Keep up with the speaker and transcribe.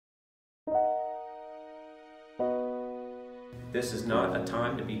This is not a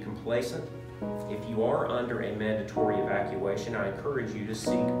time to be complacent. If you are under a mandatory evacuation, I encourage you to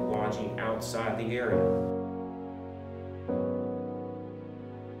seek lodging outside the area.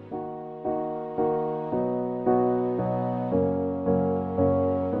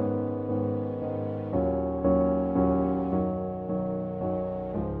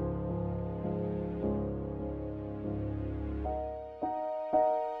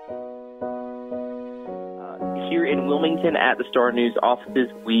 Here in Wilmington at the Star News offices,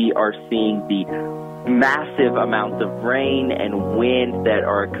 we are seeing the massive amounts of rain and wind that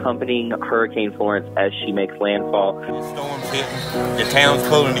are accompanying Hurricane Florence as she makes landfall. The storm's hitting, the town's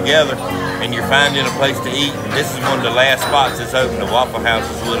pulling together, and you're finding a place to eat. And this is one of the last spots that's open. The Waffle House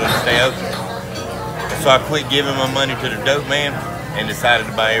is willing to stay open. So I quit giving my money to the dope man and decided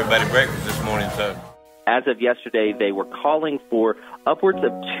to buy everybody breakfast this morning. So, as of yesterday, they were calling for upwards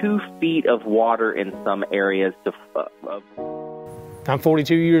of 2 feet of water in some areas. I'm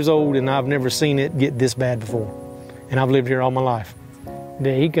 42 years old and I've never seen it get this bad before. And I've lived here all my life.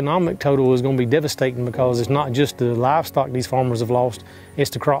 The economic total is going to be devastating because it's not just the livestock these farmers have lost,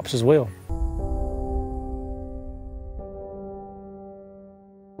 it's the crops as well.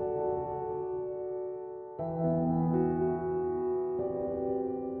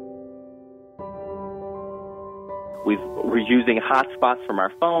 We're using hotspots from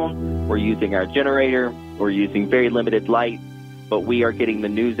our phone, we're using our generator, we're using very limited light, but we are getting the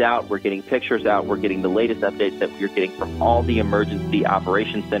news out, we're getting pictures out, we're getting the latest updates that we're getting from all the emergency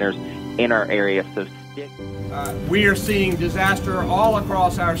operation centers in our area. So we are seeing disaster all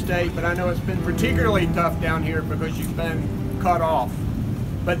across our state, but I know it's been particularly tough down here because you've been cut off.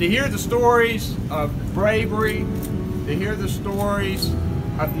 But to hear the stories of bravery, to hear the stories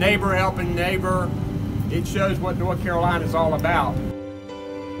of neighbor helping neighbor, it shows what North Carolina is all about.